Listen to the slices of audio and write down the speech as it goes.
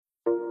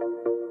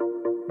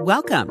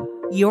Welcome.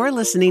 You're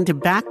listening to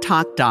Back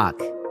Talk Doc,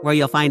 where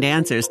you'll find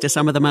answers to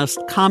some of the most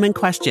common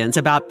questions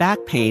about back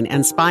pain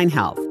and spine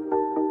health.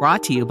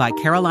 Brought to you by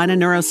Carolina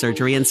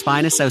Neurosurgery and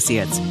Spine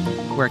Associates,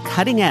 where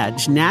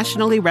cutting-edge,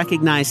 nationally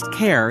recognized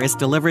care is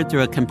delivered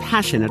through a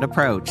compassionate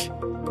approach.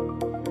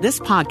 This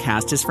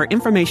podcast is for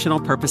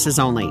informational purposes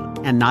only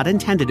and not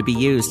intended to be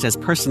used as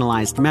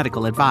personalized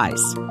medical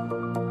advice.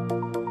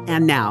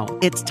 And now,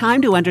 it's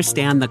time to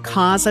understand the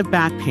cause of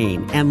back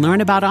pain and learn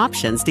about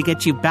options to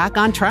get you back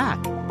on track.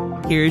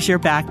 Here's your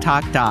Back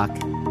Talk Doc,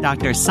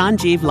 Dr.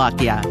 Sanjeev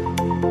Lakhia.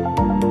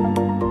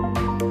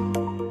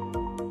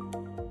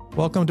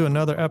 Welcome to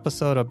another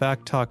episode of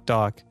Back Talk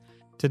Doc.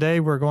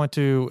 Today, we're going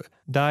to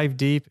dive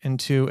deep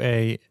into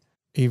a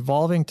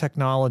evolving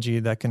technology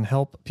that can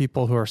help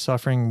people who are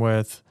suffering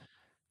with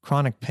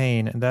chronic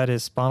pain, and that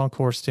is spinal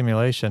cord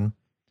stimulation.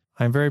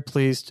 I'm very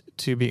pleased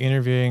to be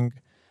interviewing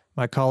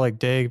my colleague,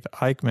 Dave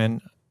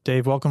Eichmann.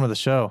 Dave, welcome to the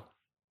show.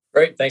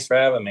 Great. Thanks for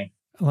having me.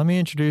 Let me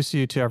introduce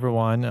you to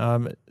everyone.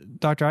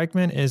 Dr.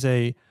 Eichmann is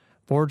a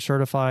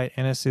board-certified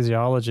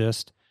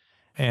anesthesiologist,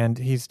 and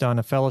he's done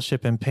a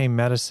fellowship in pain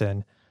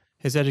medicine.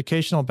 His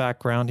educational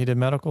background, he did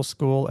medical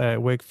school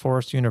at Wake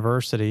Forest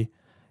University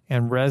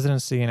and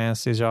residency in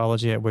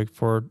anesthesiology at Wake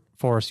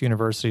Forest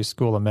University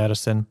School of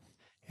Medicine.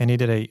 And he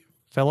did a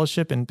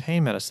fellowship in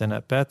pain medicine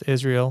at Beth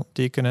Israel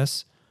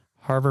Deaconess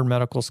Harvard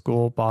Medical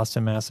School,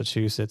 Boston,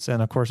 Massachusetts.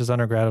 And of course, his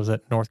undergrad was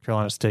at North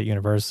Carolina State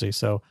University.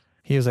 So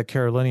he is a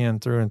Carolinian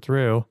through and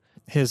through.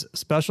 His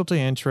specialty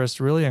interests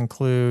really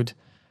include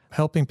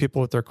helping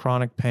people with their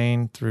chronic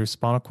pain through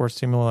spinal cord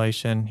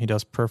stimulation. He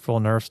does peripheral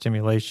nerve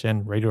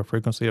stimulation,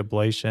 radiofrequency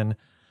ablation,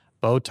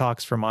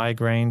 Botox for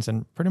migraines,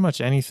 and pretty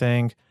much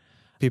anything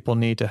people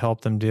need to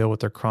help them deal with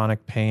their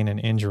chronic pain and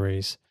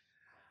injuries.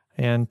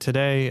 And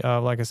today,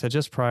 like I said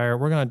just prior,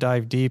 we're going to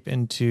dive deep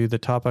into the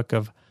topic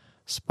of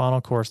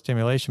spinal cord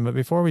stimulation. But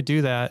before we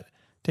do that,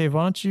 Dave,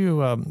 why don't you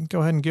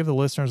go ahead and give the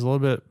listeners a little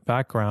bit of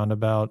background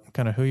about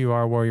kind of who you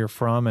are, where you're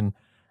from, and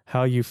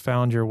how you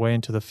found your way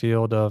into the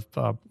field of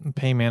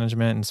pain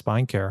management and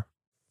spine care.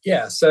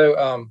 Yeah.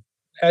 So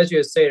as you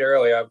had stated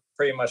earlier, I've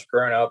pretty much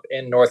grown up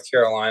in North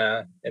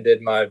Carolina and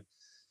did my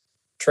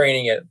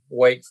training at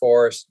Wake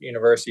Forest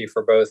University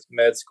for both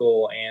med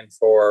school and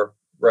for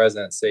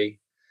residency.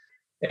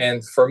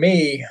 And for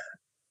me,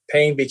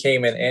 pain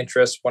became an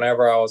interest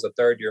whenever I was a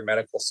third-year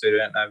medical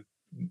student. I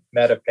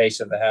met a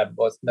patient that had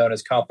what's known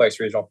as complex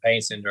regional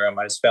pain syndrome.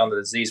 I just found the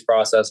disease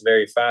process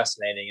very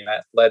fascinating, and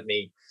that led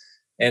me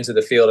into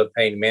the field of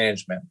pain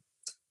management.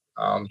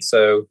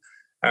 So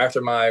after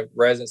my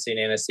residency in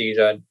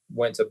anesthesia, I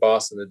went to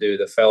Boston to do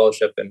the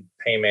fellowship in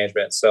pain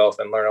management itself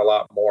and learn a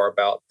lot more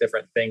about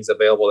different things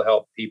available to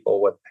help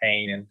people with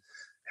pain and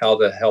how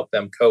to help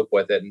them cope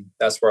with it. And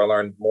that's where I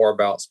learned more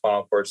about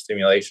spinal cord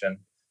stimulation.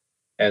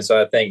 And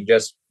so I think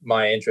just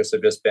my interests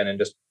have just been in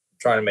just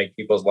trying to make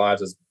people's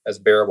lives as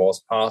bearable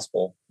as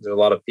possible. There's a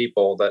lot of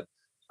people that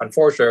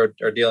unfortunately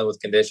are dealing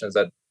with conditions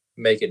that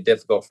make it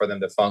difficult for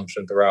them to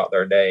function throughout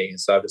their day. And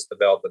so I've just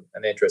developed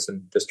an interest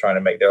in just trying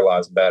to make their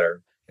lives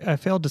better. I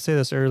failed to say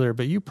this earlier,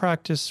 but you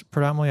practice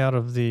predominantly out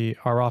of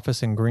our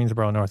office in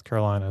Greensboro, North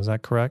Carolina. Is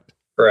that correct?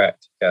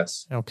 Correct.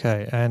 Yes.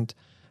 Okay. And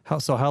how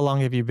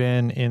long have you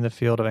been in the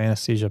field of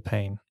anesthesia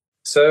pain?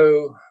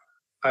 So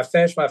I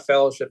finished my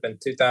fellowship in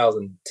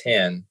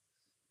 2010.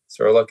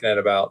 So we're looking at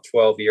about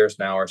 12 years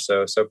now or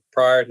so. So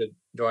prior to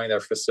joining their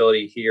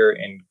facility here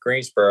in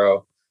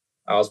Greensboro,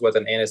 I was with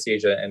an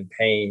anesthesia and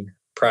pain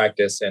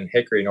practice in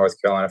Hickory,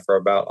 North Carolina for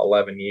about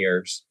 11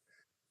 years.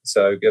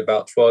 So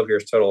about 12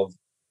 years total of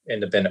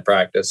independent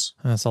practice.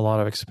 That's a lot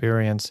of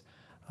experience.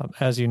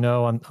 As you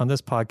know, on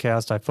this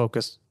podcast, I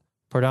focus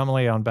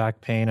predominantly on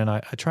back pain, and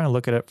I try to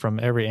look at it from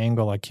every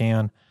angle I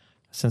can,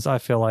 since I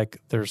feel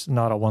like there's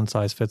not a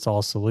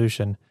one-size-fits-all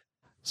solution.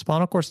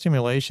 Spinal cord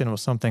stimulation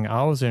was something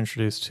I was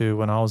introduced to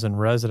when I was in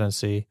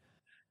residency,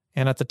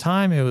 and at the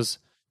time it was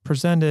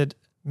presented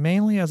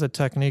mainly as a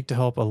technique to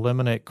help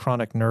eliminate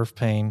chronic nerve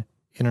pain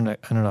in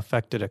an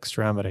affected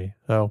extremity.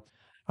 So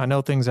I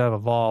know things have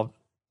evolved.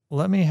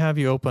 Let me have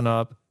you open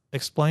up,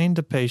 explain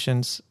to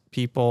patients,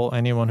 people,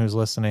 anyone who's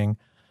listening,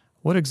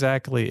 what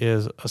exactly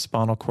is a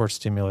spinal cord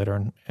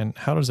stimulator and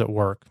how does it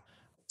work?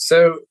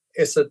 So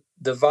it's a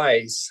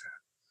device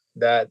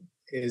that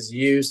is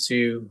used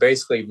to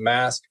basically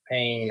mask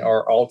pain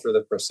or alter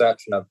the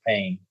perception of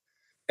pain.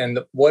 And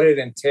what it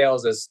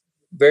entails is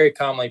very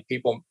commonly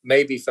people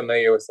may be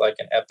familiar with like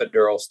an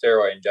epidural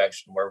steroid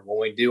injection, where when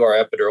we do our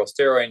epidural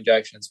steroid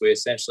injections, we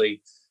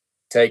essentially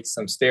take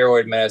some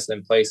steroid medicine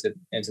and place it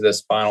into the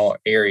spinal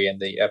area in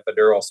the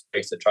epidural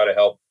space to try to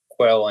help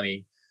quell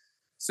any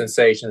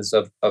sensations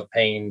of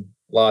pain,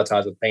 a lot of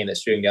times with pain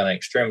that's shooting down an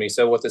extremity.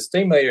 So with the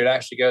stimulator, it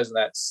actually goes in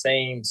that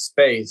same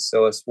space.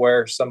 So it's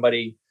where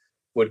somebody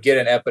would get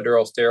an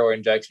epidural steroid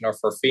injection, or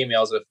for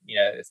females,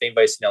 if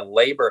anybody's seen a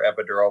labor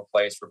epidural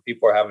place where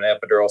people are having an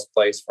epidural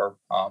place for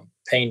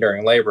pain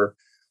during labor,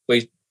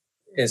 we,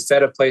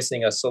 instead of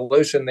placing a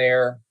solution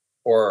there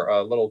or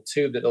a little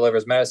tube that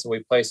delivers medicine,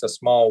 we place a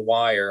small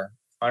wire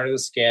under the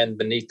skin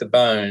beneath the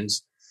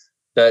bones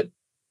that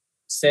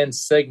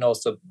sends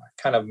signals to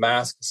kind of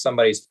mask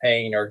somebody's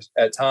pain, or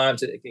at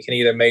times it can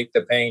either make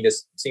the pain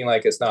just seem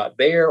like it's not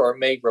there, or it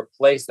may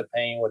replace the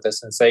pain with a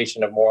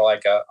sensation of more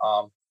like a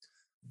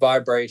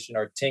vibration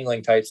or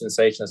tingling type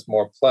sensation that's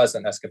more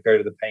pleasant as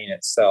compared to the pain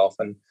itself.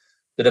 And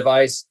the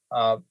device,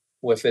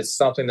 if it's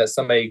something that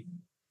somebody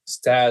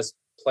has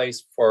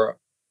placed for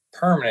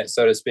permanent,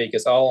 so to speak,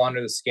 it's all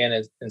under the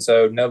skin, and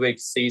so nobody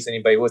sees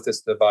anybody with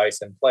this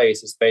device in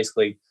place. It's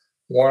basically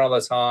worn all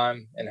the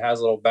time and has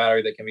a little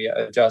battery that can be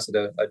adjusted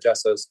to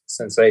adjust those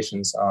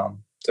sensations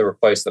to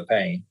replace the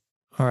pain.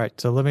 All right,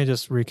 so let me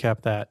just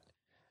recap that.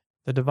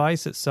 The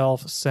device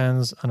itself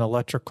sends an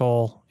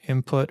electrical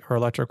input or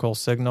electrical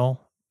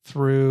signal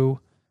through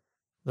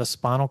the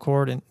spinal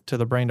cord into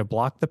the brain to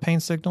block the pain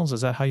signals.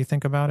 Is that how you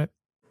think about it?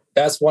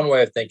 That's one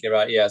way of thinking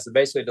about it. Yeah, so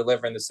basically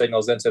delivering the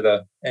signals into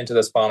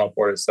the spinal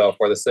cord itself,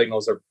 where the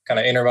signals are kind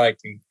of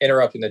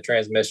interrupting the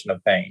transmission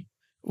of pain.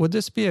 Would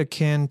this be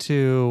akin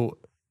to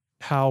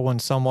how when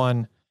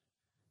someone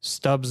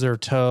stubs their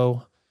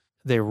toe,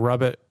 they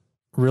rub it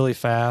really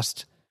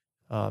fast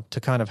to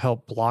kind of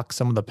help block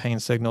some of the pain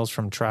signals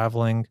from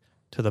traveling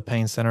to the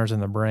pain centers in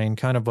the brain,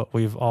 kind of what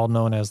we've all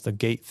known as the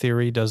gate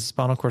theory? Does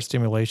spinal cord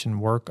stimulation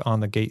work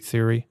on the gate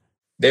theory?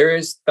 There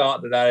is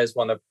thought that is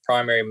one of the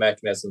primary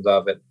mechanisms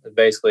of it,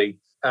 basically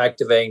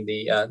activating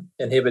the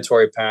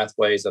inhibitory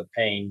pathways of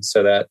pain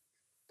so that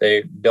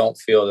they don't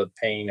feel the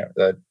pain or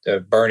the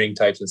burning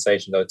type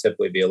sensation that would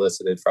typically be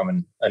elicited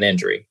from an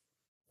injury.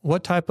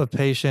 What type of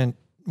patient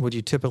would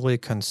you typically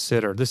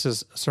consider? This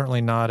is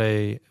certainly not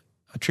a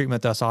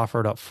treatment that's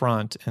offered up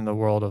front in the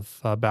world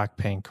of back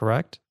pain,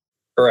 correct?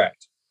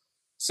 Correct.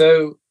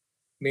 So,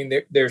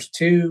 there's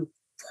two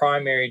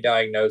primary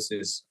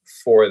diagnoses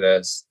for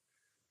this.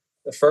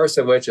 The first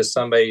of which is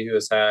somebody who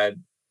has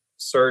had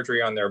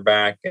surgery on their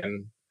back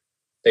and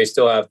they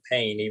still have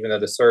pain, even though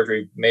the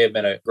surgery may have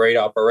been a great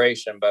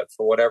operation, but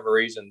for whatever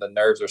reason, the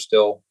nerves are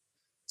still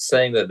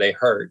saying that they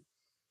hurt.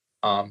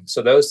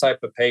 So those type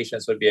of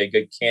patients would be a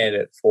good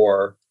candidate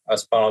for a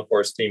spinal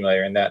cord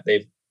stimulator, in that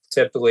they've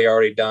typically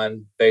already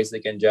done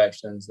basic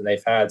injections and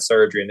they've had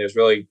surgery and there's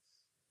really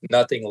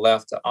nothing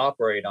left to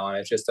operate on.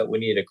 It's just that we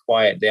need to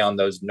quiet down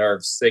those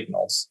nerve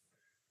signals.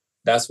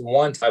 That's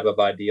one type of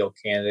ideal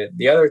candidate.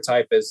 The other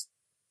type is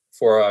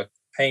for a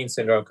pain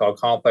syndrome called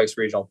complex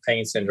regional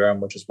pain syndrome,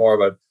 which is more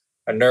of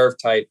a nerve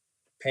type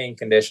pain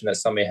condition that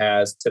somebody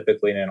has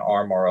typically in an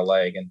arm or a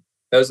leg. And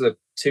those are the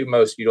two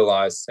most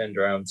utilized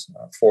syndromes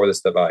for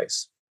this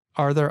device.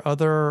 Are there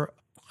other,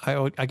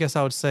 I guess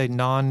I would say,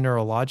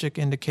 non-neurologic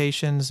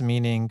indications,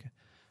 meaning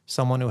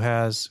someone who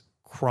has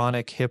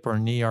chronic hip or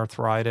knee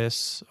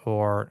arthritis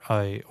or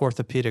a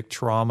orthopedic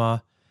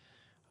trauma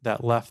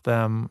that left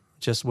them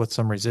just with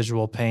some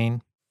residual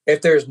pain?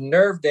 If there's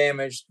nerve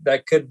damage,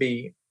 that could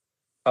be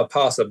a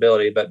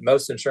possibility, but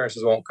most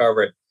insurances won't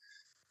cover it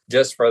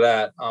just for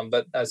that.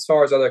 But as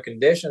far as other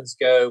conditions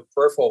go,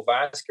 peripheral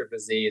vascular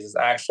disease is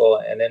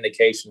actually an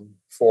indication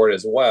for it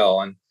as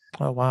well. And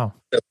oh, wow.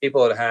 The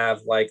people that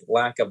have like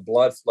lack of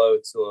blood flow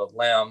to a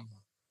limb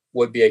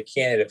would be a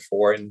candidate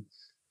for it. And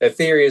the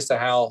theory as to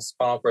how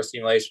spinal cord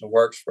stimulation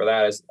works for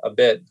that is a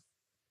bit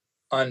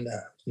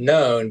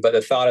unknown, but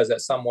the thought is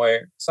that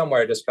somewhere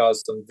it just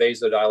causes some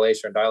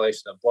vasodilation or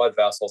dilation of blood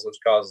vessels, which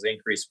causes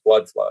increased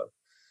blood flow.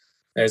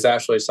 There's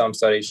actually some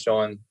studies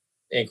showing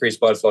increased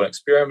blood flow in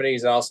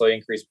extremities and also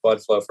increased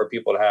blood flow for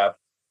people to have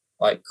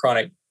like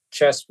chronic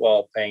chest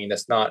wall pain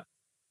that's not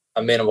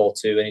amenable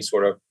to any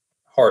sort of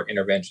heart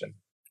intervention.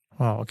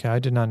 Wow. Okay. I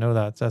did not know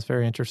that. That's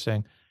very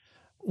interesting.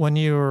 When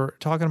you're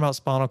talking about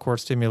spinal cord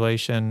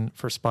stimulation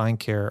for spine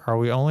care, are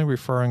we only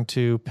referring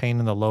to pain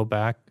in the low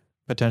back,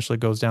 potentially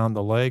goes down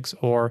the legs,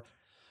 or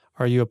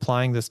are you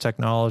applying this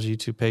technology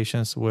to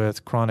patients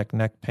with chronic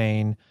neck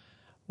pain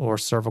or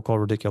cervical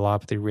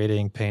radiculopathy,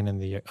 radiating pain in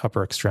the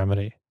upper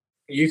extremity?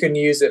 You can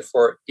use it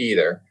for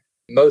either.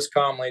 Most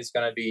commonly, it's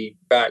going to be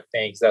back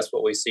pain because that's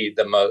what we see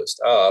the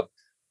most of.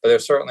 But there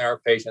certainly are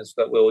patients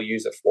that will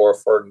use it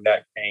for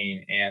neck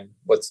pain and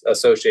what's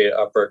associated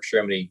upper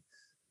extremity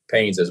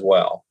pains as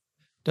well.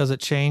 Does it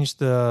change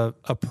the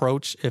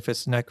approach if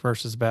it's neck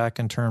versus back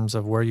in terms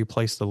of where you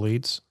place the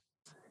leads?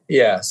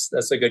 Yes,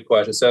 that's a good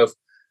question. So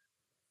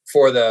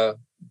for the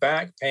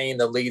back pain,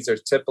 the leads are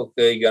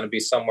typically going to be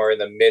somewhere in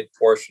the mid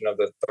portion of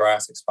the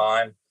thoracic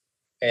spine.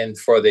 And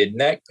for the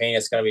neck pain,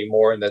 it's going to be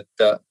more in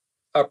the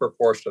upper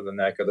portion of the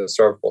neck or the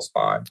cervical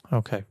spine.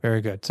 Okay, very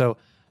good. So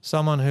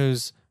someone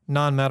who's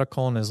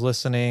non-medical and is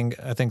listening,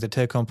 I think the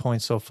take-home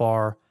point so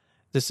far,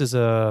 this is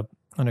an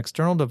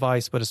external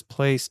device, but it's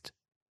placed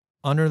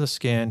under the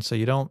skin, so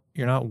you're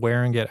not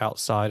wearing it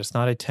outside. It's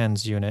not a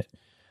TENS unit.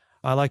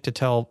 I like to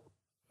tell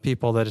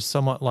people that it's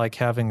somewhat like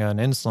having an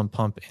insulin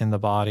pump in the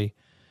body,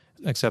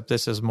 except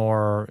this is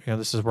more,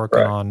 this is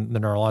working on the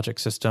neurologic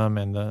system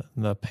and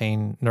the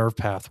pain nerve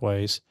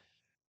pathways.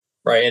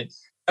 Right. And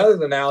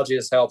another analogy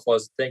that's helpful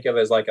is think of it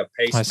as like a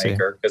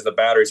pacemaker, because the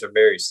batteries are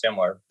very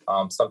similar.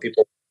 Some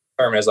people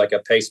term it as like a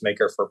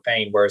pacemaker for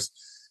pain, whereas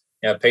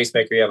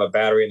pacemaker, you have a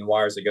battery and the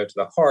wires that go to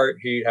the heart.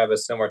 Here you have a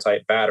similar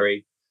type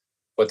battery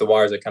with the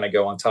wires that kind of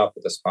go on top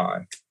of the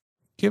spine.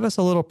 Give us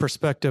a little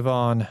perspective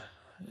on,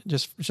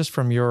 just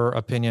from your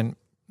opinion,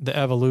 the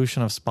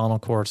evolution of spinal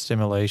cord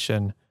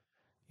stimulation,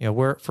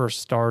 where it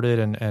first started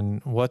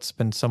and what's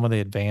been some of the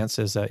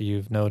advances that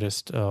you've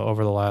noticed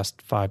over the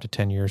last 5 to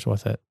 10 years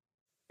with it.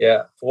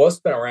 Yeah, well, it's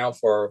been around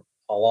for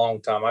a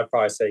long time. I'd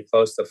probably say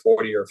close to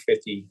 40 or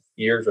 50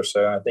 years or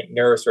so. I think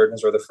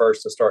neurosurgeons were the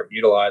first to start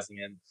utilizing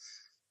it.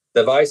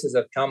 Devices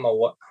have come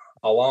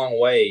a long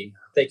way.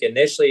 I think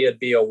initially it'd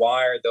be a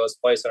wire that was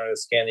placed under the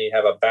skin, and you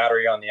have a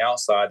battery on the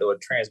outside that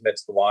would transmit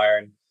to the wire.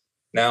 And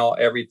now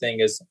everything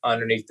is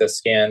underneath the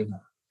skin.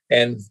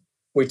 And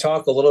we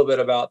talk a little bit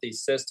about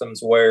these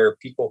systems where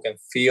people can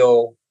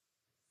feel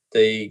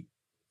the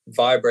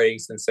vibrating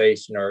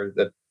sensation, or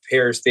the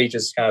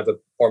paresthesia, kind of the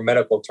more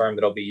medical term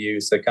that'll be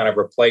used to kind of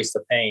replace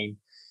the pain.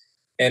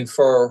 And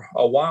for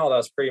a while,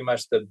 that's pretty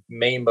much the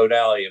main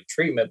modality of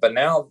treatment. But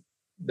now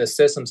the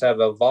systems have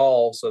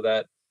evolved so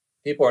that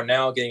people are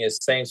now getting the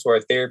same sort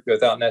of therapy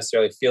without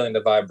necessarily feeling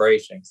the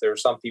vibrations. There were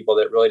some people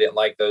that really didn't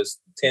like those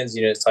TENS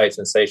unit type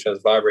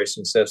sensations,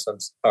 vibration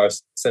systems, or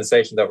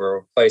sensations that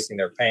were replacing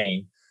their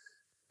pain.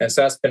 And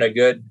so that's been a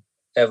good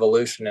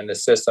evolution in the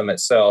system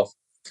itself.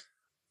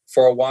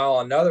 For a while,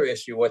 another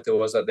issue with it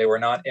was that they were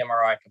not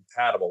MRI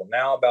compatible.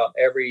 Now about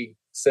every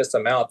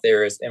system out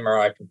there is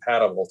MRI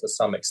compatible to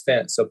some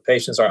extent. So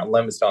patients aren't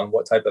limited on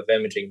what type of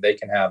imaging they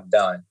can have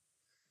done.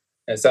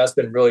 And so that's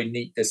been really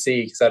neat to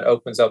see, because that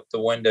opens up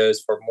the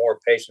windows for more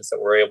patients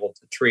that we're able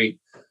to treat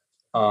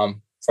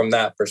from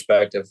that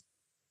perspective.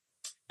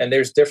 And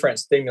there's different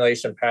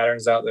stimulation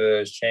patterns out there that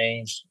has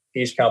changed.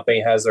 Each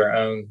company has their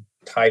own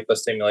type of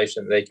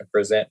stimulation that they can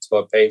present to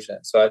a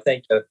patient. So I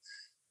think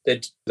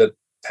the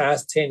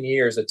past 10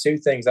 years, the two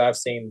things I've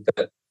seen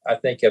that I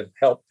think have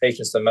helped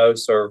patients the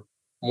most are,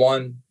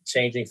 one,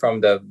 changing from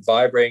the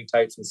vibrating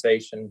type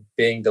sensation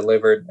being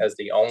delivered as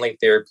the only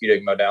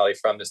therapeutic modality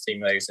from the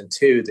stimulators, and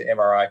two, the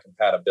MRI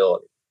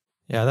compatibility.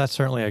 Yeah, that's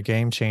certainly a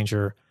game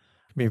changer.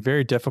 It'd be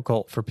very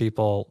difficult for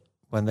people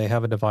when they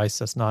have a device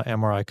that's not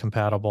MRI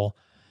compatible.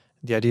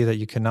 The idea that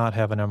you cannot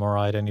have an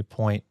MRI at any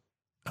point,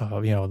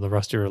 the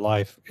rest of your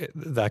life,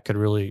 that could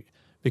really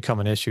become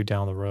an issue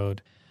down the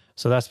road.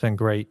 So that's been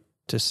great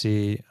to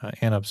see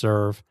and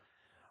observe.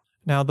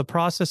 Now, the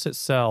process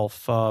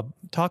itself,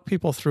 talk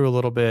people through a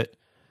little bit.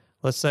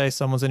 Let's say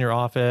someone's in your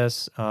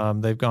office,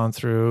 they've gone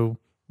through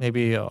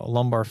maybe a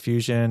lumbar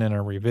fusion and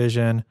a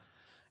revision,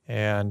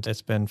 and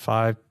it's been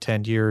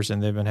 5-10 years,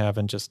 and they've been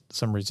having just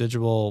some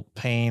residual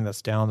pain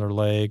that's down their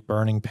leg,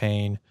 burning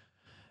pain.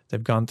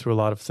 They've gone through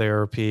a lot of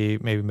therapy,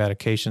 maybe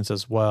medications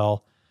as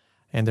well,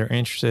 and they're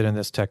interested in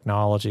this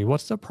technology.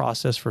 What's the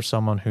process for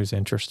someone who's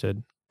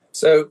interested?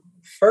 So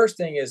first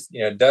thing is,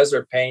 does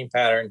their pain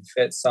pattern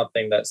fit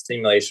something that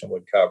stimulation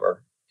would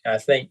cover? And I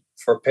think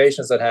for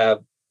patients that have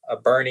a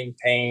burning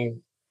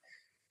pain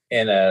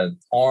in an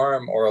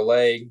arm or a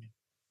leg,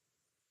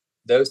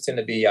 those tend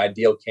to be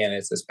ideal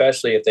candidates,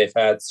 especially if they've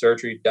had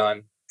surgery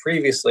done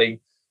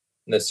previously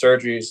and the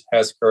surgery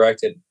has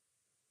corrected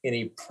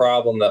any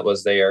problem that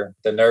was there.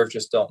 The nerves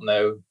just don't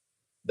know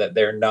that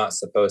they're not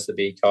supposed to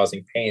be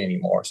causing pain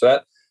anymore. So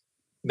that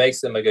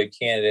makes them a good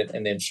candidate,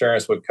 and the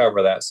insurance would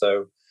cover that.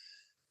 So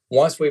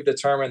once we've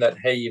determined that,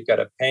 hey, you've got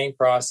a pain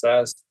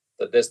process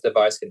that this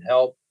device can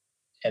help,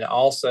 and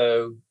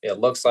also it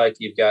looks like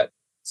you've got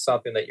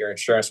something that your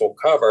insurance will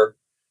cover,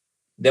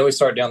 then we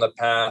start down the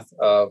path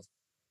of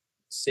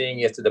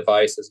seeing if the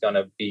device is going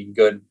to be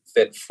good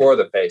fit for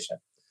the patient.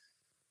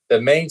 The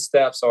main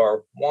steps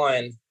are,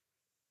 one,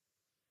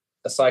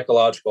 a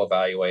psychological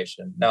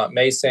evaluation. Now, it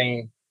may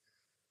seem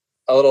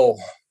a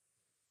little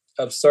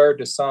absurd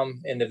to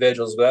some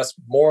individuals, but that's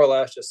more or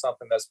less just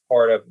something that's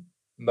part of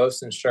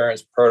most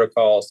insurance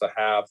protocols, to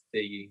have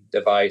the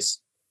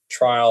device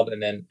trialed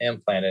and then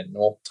implanted. And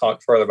we'll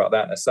talk further about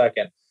that in a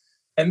second.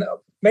 And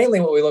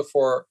mainly what we look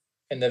for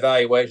in the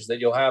evaluation is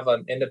that you'll have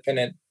an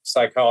independent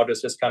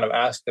psychologist just kind of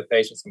ask the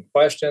patient some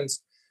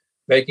questions,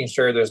 making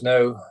sure there's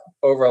no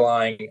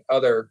overlying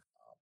other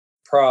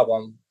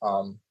problem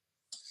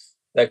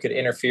that could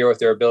interfere with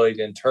their ability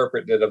to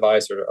interpret the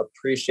device or to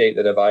appreciate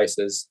the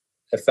device's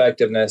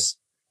effectiveness,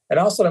 and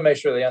also to make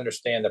sure they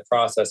understand the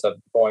process of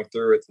going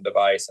through with the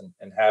device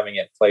and having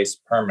it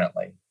placed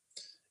permanently.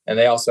 And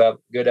they also have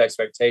good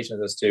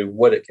expectations as to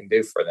what it can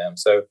do for them.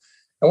 So,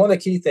 and one of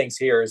the key things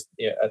here is,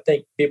 I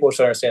think people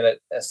should understand that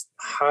it's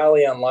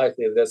highly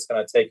unlikely that it's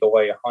going to take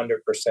away 100%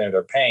 of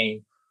their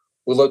pain.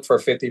 We look for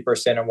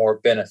 50% or more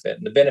benefit.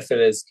 And the benefit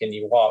is, can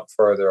you walk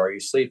further? Are you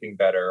sleeping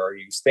better? Are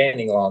you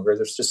standing longer?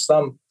 There's just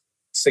some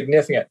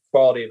significant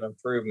quality of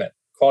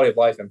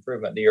life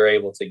improvement that you're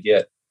able to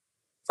get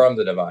from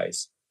the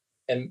device.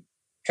 And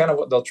kind of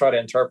what they'll try to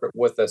interpret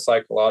with the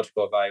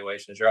psychological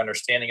evaluation is your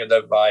understanding of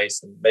the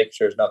device, and make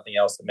sure there's nothing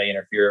else that may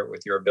interfere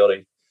with your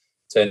ability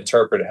to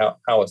interpret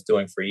how it's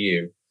doing for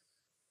you.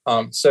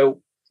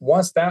 So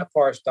once that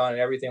part's done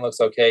and everything looks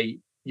okay,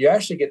 you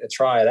actually get to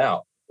try it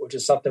out, which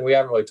is something we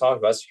haven't really talked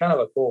about. It's kind of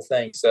a cool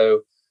thing.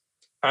 So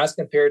as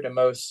compared to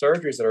most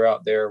surgeries that are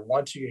out there,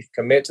 once you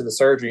commit to the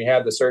surgery, you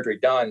have the surgery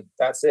done,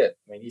 that's it.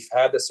 I mean, you've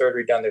had the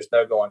surgery done, there's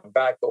no going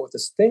back. But with the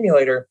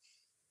stimulator,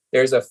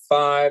 there's a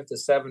 5 to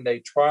 7 day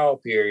trial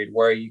period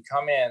where you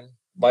come in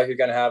like you're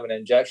going to have an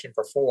injection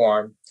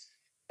performed,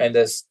 and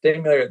the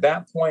stimulator at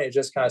that point is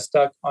just kind of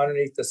stuck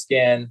underneath the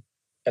skin,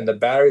 and the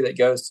battery that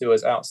goes to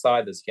is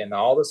outside the skin.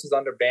 Now, all this is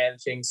under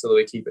bandaging so that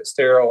we keep it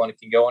sterile and it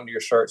can go under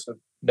your shirt so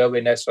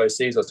nobody necessarily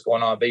sees what's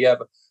going on. But you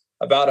have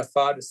about a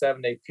 5 to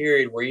 7 day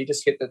period where you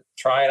just get to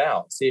try it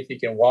out, see if you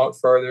can walk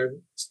further,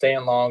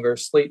 stand longer,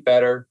 sleep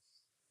better,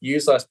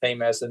 use less pain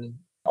medicine.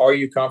 Are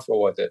you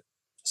comfortable with it?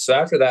 So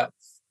after that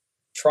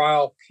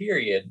trial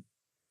period,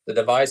 the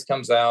device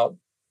comes out,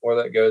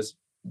 whether it goes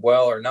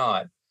well or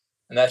not.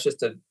 And that's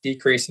just a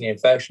decrease in the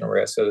infection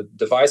risk. So the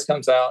device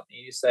comes out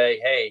and you say,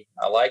 hey,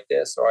 I like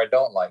this or I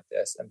don't like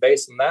this. And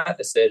based on that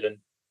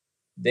decision,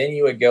 then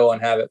you would go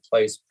and have it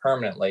placed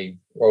permanently,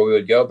 where we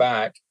would go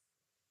back,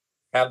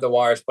 have the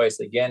wires placed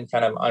again,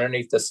 kind of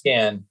underneath the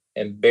skin,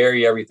 and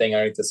bury everything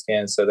underneath the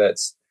skin so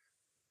that's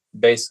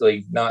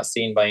basically not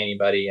seen by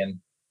anybody, and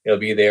it'll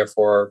be there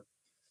for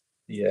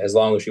as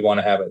long as you want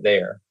to have it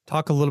there.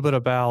 Talk a little bit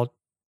about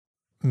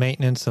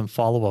maintenance and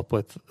follow-up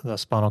with the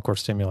spinal cord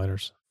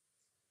stimulators.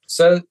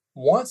 So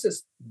once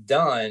it's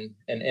done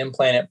and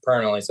implanted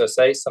permanently, so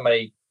say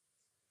somebody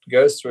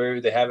goes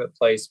through, they have it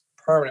placed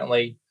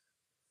permanently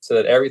so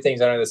that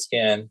everything's under the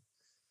skin,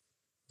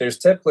 there's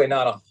typically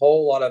not a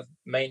whole lot of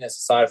maintenance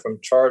aside from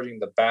charging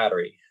the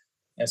battery.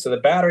 And so the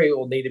battery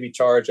will need to be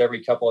charged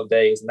every couple of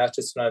days, and that's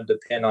just going to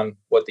depend on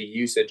what the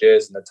usage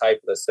is and the type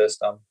of the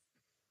system.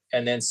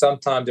 And then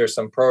sometimes there's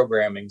some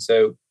programming.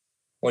 So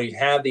when you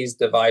have these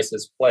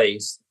devices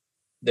placed,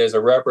 there's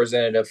a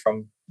representative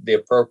from the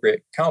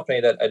appropriate company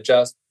that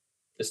adjusts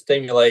the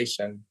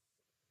stimulation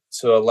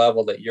to a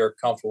level that you're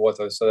comfortable with,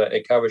 so that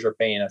it covers your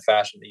pain in a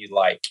fashion that you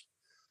like.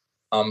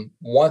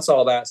 Once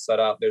all that's set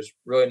up, there's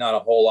really not a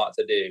whole lot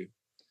to do.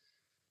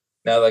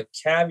 Now, the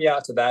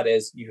caveat to that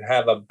is you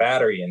have a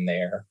battery in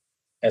there.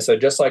 And so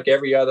just like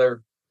every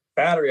other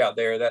battery out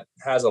there, that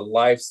has a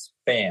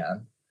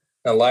lifespan.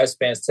 And the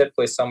lifespan is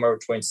typically somewhere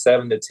between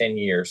 7 to 10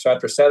 years. So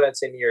after 7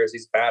 to 10 years,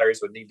 these batteries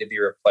would need to be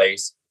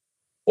replaced,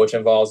 which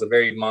involves a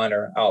very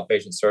minor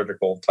outpatient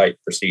surgical type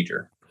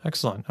procedure.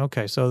 Excellent.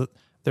 Okay. So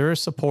there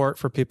is support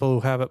for people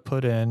who have it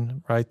put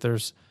in, right?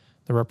 There's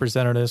the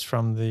representatives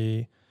from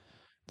the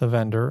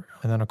vendor,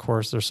 and then of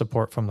course there's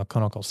support from the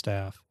clinical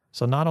staff.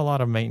 So not a lot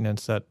of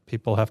maintenance that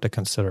people have to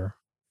consider.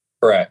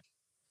 Correct.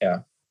 Yeah.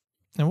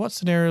 And what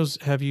scenarios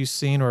have you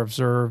seen or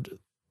observed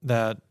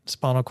that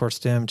spinal cord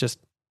stim just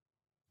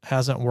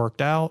hasn't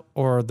worked out,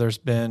 or there's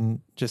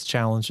been just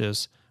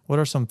challenges? What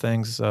are some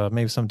things,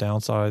 maybe some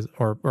downsides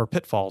or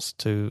pitfalls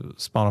to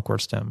spinal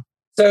cord stim?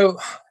 So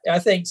I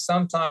think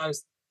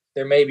sometimes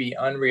there may be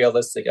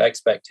unrealistic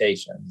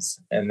expectations,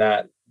 and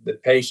that the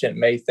patient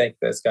may think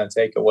that it's going to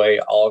take away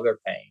all of their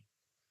pain.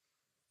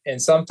 And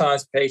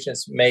sometimes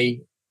patients may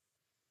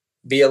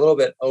be a little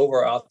bit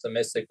over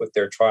optimistic with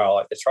their trial.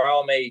 Like the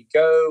trial may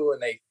go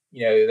and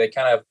they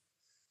kind of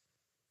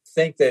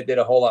think that it did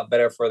a whole lot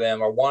better for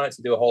them, or wanted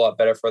to do a whole lot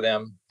better for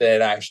them than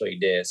it actually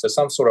did. So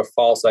some sort of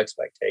false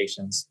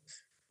expectations.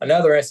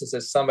 Another instance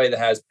is somebody that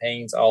has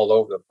pains all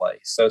over the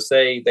place. So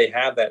say they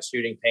have that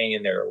shooting pain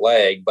in their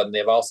leg, but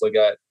they've also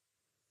got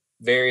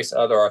various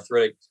other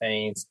arthritic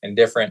pains in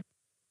different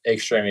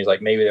extremities,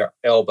 like maybe their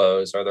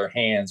elbows or their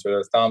hands or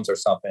their thumbs or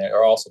something,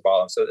 are also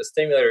bothering. So the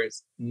stimulator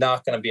is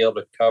not going to be able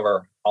to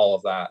cover all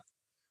of that.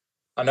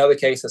 Another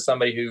case is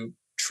somebody who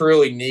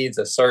truly needs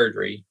a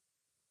surgery,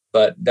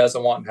 but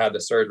doesn't want to have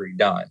the surgery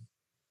done.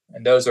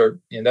 And those are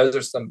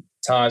some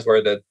times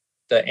where the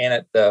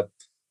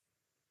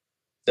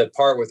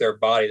part with their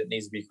body that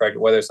needs to be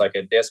corrected, whether it's like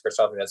a disc or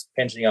something that's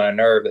pinching on a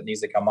nerve that needs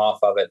to come off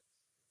of it,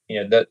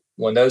 that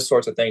when those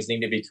sorts of things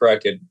need to be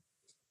corrected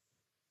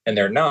and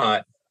they're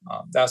not,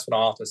 that's when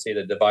I often see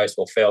the device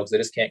will fail, because they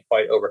just can't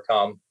quite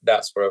overcome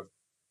that sort of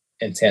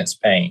intense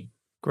pain.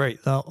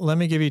 Great. Now, let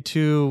me give you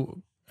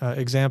two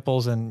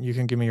examples, and you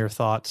can give me your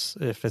thoughts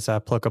if it's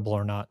applicable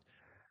or not.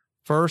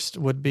 First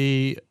would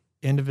be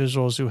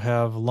individuals who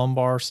have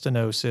lumbar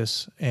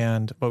stenosis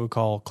and what we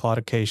call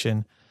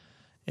claudication,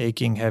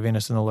 aching,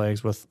 heaviness in the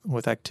legs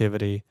with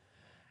activity.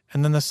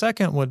 And then the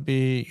second would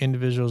be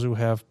individuals who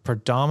have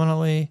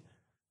predominantly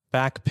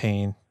back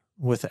pain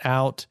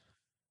without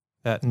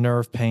that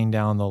nerve pain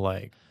down the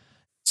leg.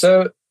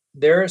 So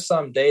there is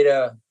some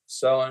data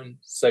showing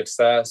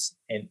success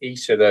in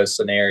each of those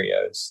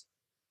scenarios.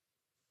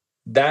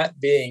 That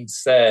being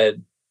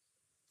said,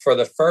 for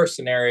the first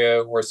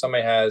scenario where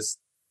somebody has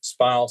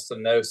spinal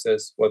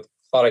stenosis with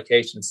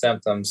claudication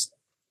symptoms,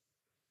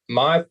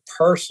 my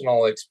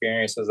personal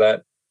experience is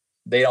that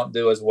they don't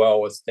do as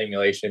well with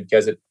stimulation,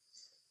 because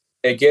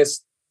it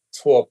gets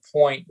to a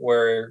point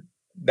where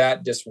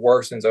that just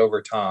worsens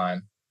over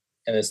time,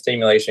 and the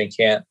stimulation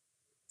can't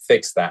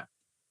fix that.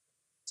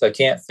 So it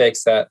can't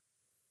fix that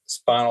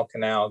spinal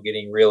canal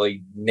getting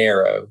really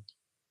narrow,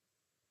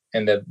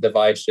 and the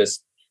device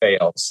just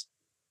fails.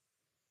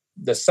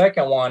 The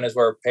second one is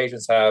where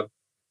patients have,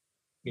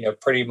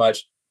 pretty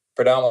much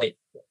predominantly,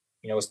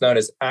 what's known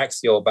as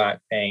axial back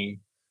pain.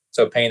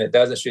 So pain that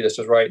doesn't shoot, that's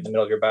just right in the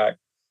middle of your back.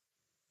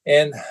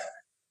 And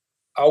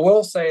I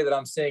will say that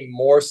I'm seeing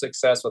more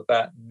success with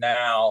that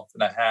now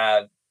than I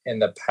had in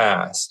the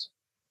past.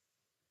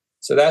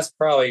 So that's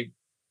probably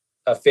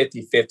a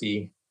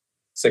 50-50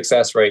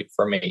 success rate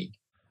for me.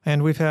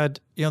 And we've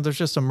had, there's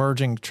just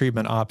emerging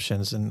treatment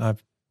options. And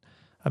I've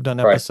done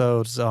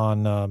episodes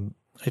on,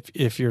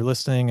 if you're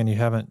listening and you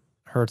haven't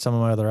heard some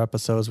of my other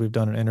episodes, we've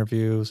done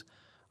interviews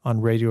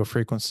on radio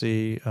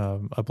frequency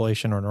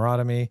ablation or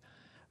neurotomy.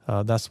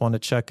 That's one to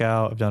check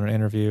out. I've done an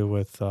interview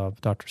with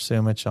Dr.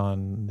 Sumich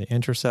on the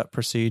Intercept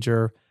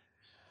procedure.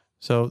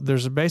 So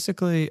there's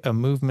basically a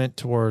movement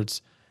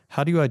towards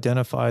how do you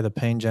identify the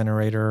pain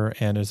generator,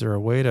 and is there a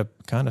way to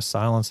kind of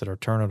silence it or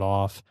turn it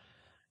off?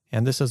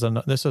 And this is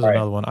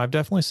another one. I've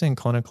definitely seen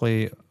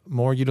clinically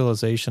more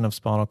utilization of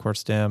spinal cord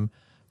stim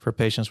for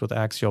patients with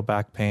axial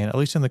back pain, at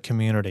least in the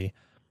community.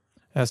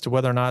 As to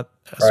whether or not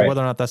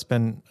that's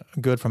been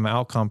good from an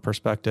outcome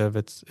perspective,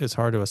 it's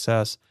hard to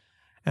assess.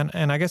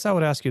 And I guess I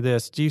would ask you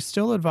this: do you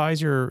still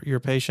advise your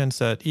patients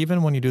that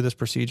even when you do this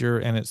procedure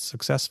and it's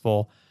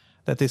successful,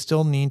 that they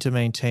still need to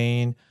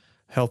maintain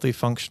healthy,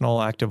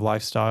 functional, active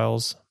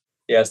lifestyles?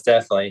 Yes,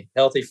 definitely.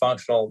 Healthy,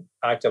 functional,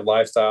 active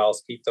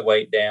lifestyles, keep the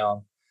weight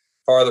down.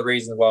 Part of the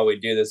reasons why we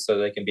do this so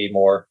they can be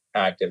more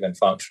active and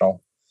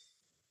functional.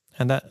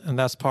 And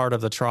that's part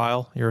of the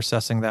trial. You're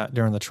assessing that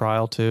during the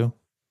trial too?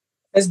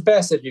 As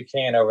best as you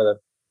can over the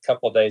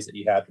couple of days that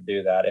you have to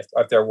do that.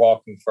 If they're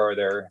walking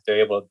further, if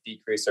they're able to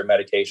decrease their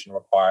medication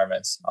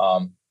requirements.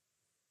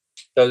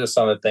 Those are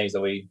some of the things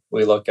that we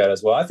look at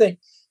as well. I think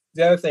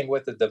the other thing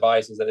with the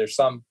device is that there's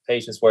some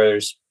patients where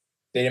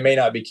they may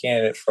not be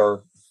candidate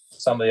for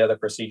some of the other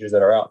procedures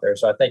that are out there.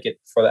 So I think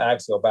for the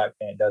axial back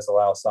pain, it does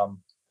allow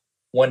some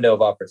window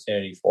of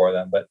opportunity for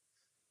them. But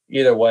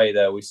either way,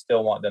 though, we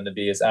still want them to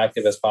be as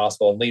active as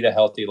possible and lead a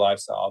healthy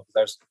lifestyle, because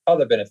there's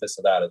other benefits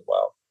to that as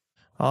well.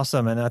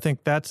 Awesome. And I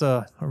think that's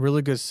a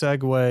really good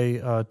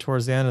segue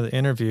towards the end of the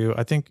interview.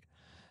 I think,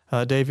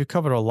 Dave, you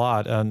covered a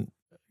lot. And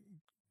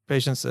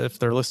patients, if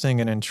they're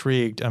listening and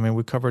intrigued,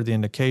 we covered the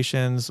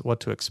indications, what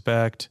to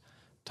expect,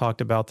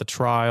 talked about the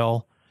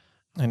trial,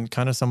 and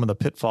kind of some of the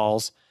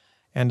pitfalls.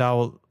 And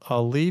I'll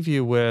leave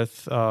you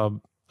with, I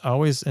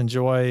always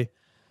enjoy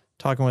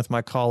talking with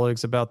my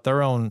colleagues about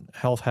their own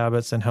health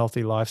habits and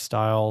healthy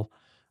lifestyle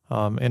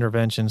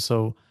interventions.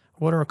 So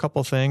what are a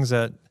couple things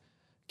that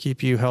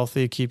keep you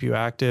healthy, keep you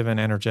active and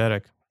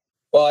energetic?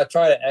 Well, I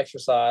try to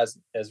exercise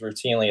as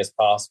routinely as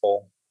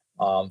possible.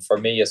 For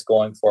me, it's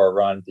going for a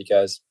run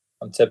because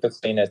I'm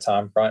typically in a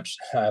time crunch.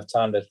 I have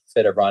time to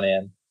fit a run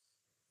in.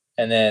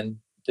 And then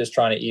just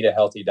trying to eat a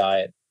healthy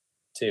diet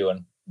too,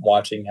 and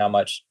watching how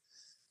much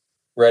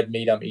red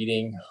meat I'm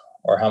eating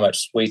or how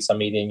much sweets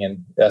I'm eating.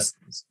 And that's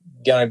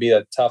going to be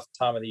a tough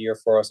time of the year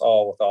for us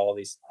all with all of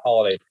these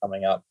holidays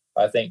coming up.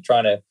 I think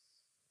trying to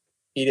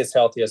eat as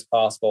healthy as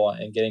possible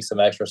and getting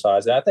some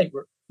exercise. And I think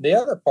the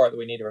other part that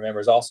we need to remember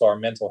is also our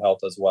mental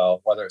health as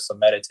well, whether it's some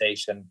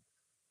meditation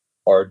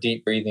or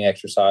deep breathing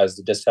exercise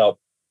to just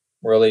help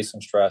release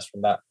some stress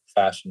from that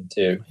fashion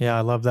too. Yeah,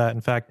 I love that.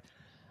 In fact,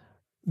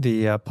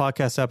 the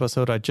podcast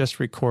episode I just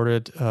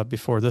recorded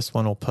before this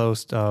one will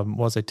post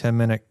was a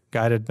 10-minute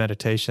guided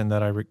meditation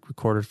that I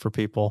recorded for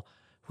people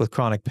with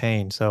chronic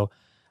pain. So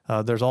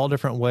there's all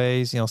different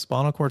ways.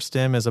 Spinal cord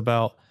stim is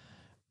about,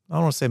 I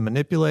don't want to say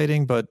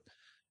manipulating, but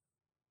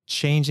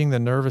changing the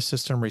nervous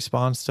system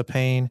response to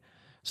pain.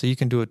 So you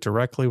can do it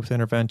directly with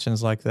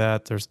interventions like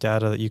that. There's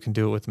data that you can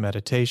do it with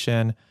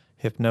meditation,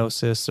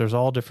 hypnosis. There's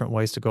all different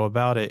ways to go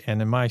about it.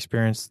 And in my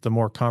experience, the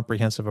more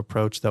comprehensive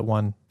approach that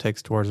one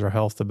takes towards their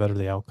health, the better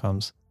the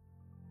outcomes.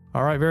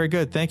 All right, very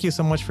good. Thank you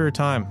so much for your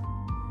time.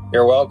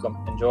 You're welcome.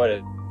 Enjoyed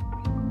it.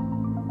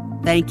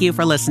 Thank you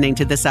for listening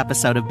to this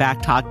episode of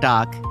Back Talk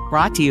Doc,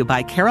 brought to you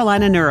by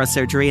Carolina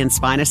Neurosurgery and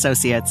Spine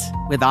Associates,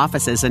 with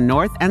offices in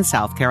North and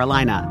South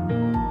Carolina.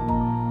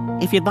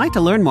 If you'd like to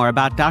learn more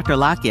about Dr.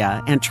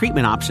 Lakhia and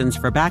treatment options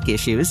for back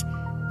issues,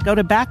 go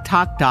to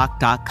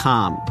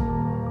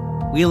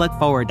backtalkdoc.com. We look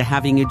forward to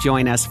having you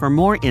join us for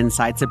more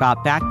insights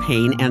about back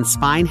pain and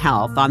spine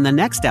health on the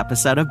next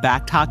episode of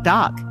Back Talk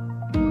Doc.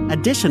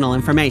 Additional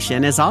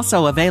information is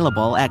also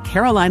available at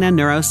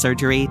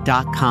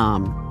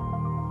carolinaneurosurgery.com.